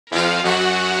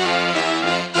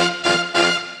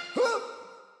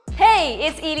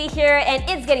it's Edie here, and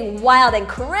it's getting wild and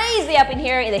crazy up in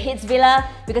here in the HITZ Villa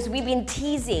because we've been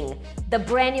teasing the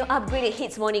brand new upgraded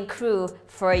HITZ Morning Crew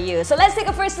for you. So let's take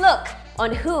a first look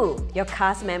on who your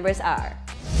cast members are.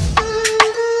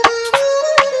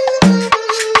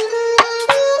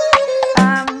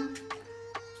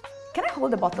 Can I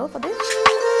hold the bottle for this?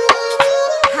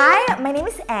 Hi, my name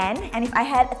is Anne, and if I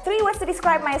had 3 words to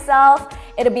describe myself,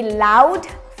 it'd be loud,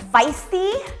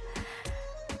 feisty,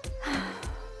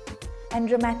 and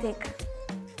dramatic.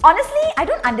 Honestly, I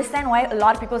don't understand why a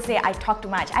lot of people say I talk too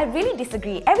much. I really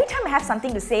disagree. Every time I have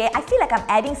something to say, I feel like I'm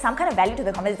adding some kind of value to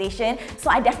the conversation, so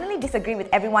I definitely disagree with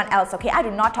everyone else, okay? I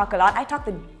do not talk a lot. I talk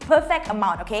the perfect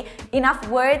amount, okay? Enough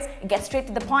words, get straight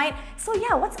to the point. So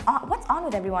yeah, what's on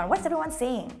with everyone? What's everyone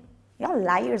saying? Y'all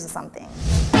liars or something.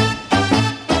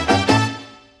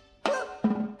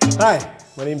 Hi,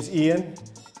 my name's Ian.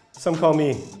 Some call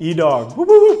me E-Dog. Woo,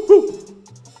 woo, woo, woo.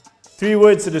 3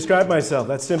 words to describe myself,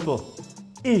 that's simple.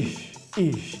 Ish,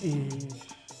 ish, ish.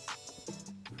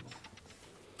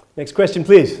 Next question,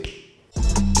 please.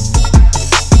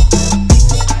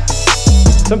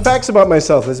 Some facts about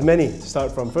myself, there's many to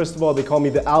start from. First of all, they call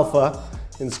me the alpha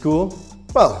in school.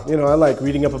 Well, you know, I like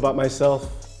reading up about myself,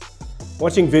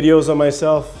 watching videos on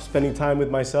myself, spending time with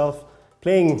myself,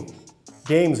 playing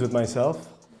games with myself.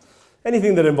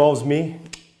 Anything that involves me.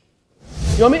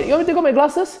 You want me to take off my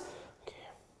glasses?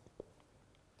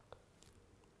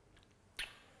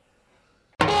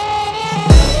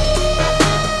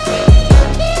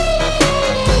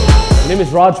 My name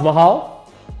is Raj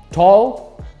Mahal.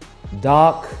 Tall,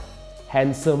 dark,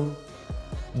 handsome.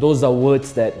 Those are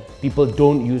words that people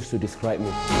don't use to describe me.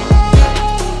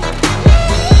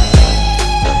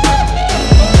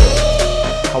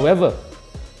 However,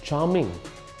 charming,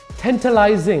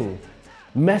 tantalizing,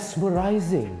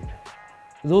 mesmerizing.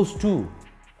 Those two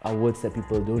are words that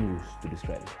people don't use to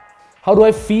describe me. How do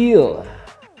I feel?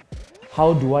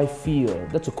 How do I feel?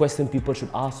 That's a question people should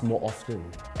ask more often.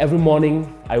 Every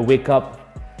morning I wake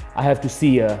up, I have to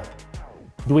see a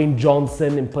Dwayne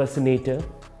Johnson impersonator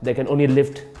that can only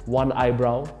lift one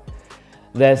eyebrow.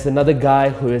 There's another guy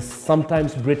who is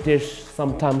sometimes British,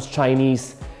 sometimes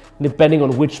Chinese, depending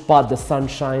on which part the sun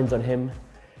shines on him.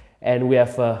 And we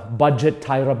have budget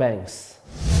Tyra Banks.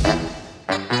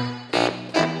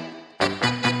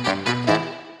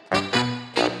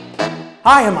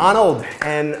 Hi, I'm Arnold,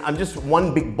 and I'm just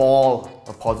one big ball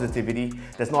of positivity.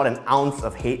 There's not an ounce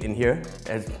of hate in here.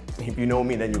 As if you know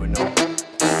me, then you would know.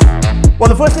 Well,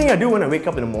 the first thing I do when I wake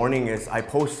up in the morning is I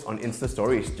post on Insta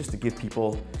stories just to give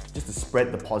people, just to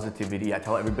spread the positivity. I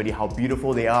tell everybody how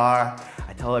beautiful they are.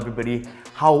 I tell everybody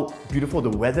how beautiful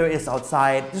the weather is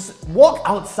outside. Just walk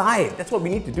outside. That's what we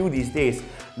need to do these days.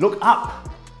 Look up.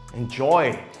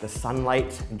 Enjoy the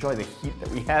sunlight. Enjoy the heat that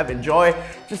we have. Enjoy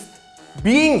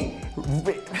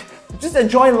just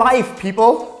enjoy life,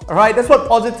 people. Alright, that's what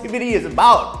positivity is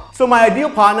about. So my ideal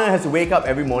partner has to wake up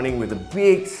every morning with a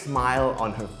big smile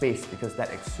on her face because that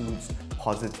exudes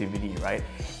positivity, right?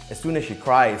 As soon as she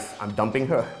cries, I'm dumping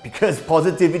her because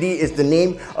positivity is the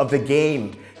name of the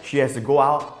game. She has to go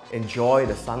out, enjoy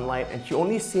the sunlight, and she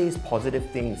only says positive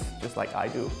things just like I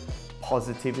do.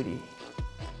 Positivity,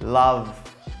 love.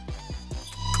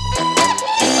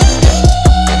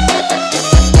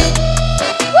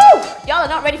 Y'all are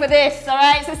not ready for this,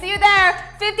 alright? So see you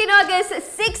there, 15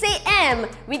 August, 6 AM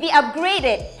with the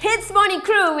upgraded HITZ Morning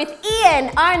Crew with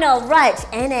Ian, Arnold, Raj,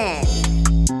 and Anne.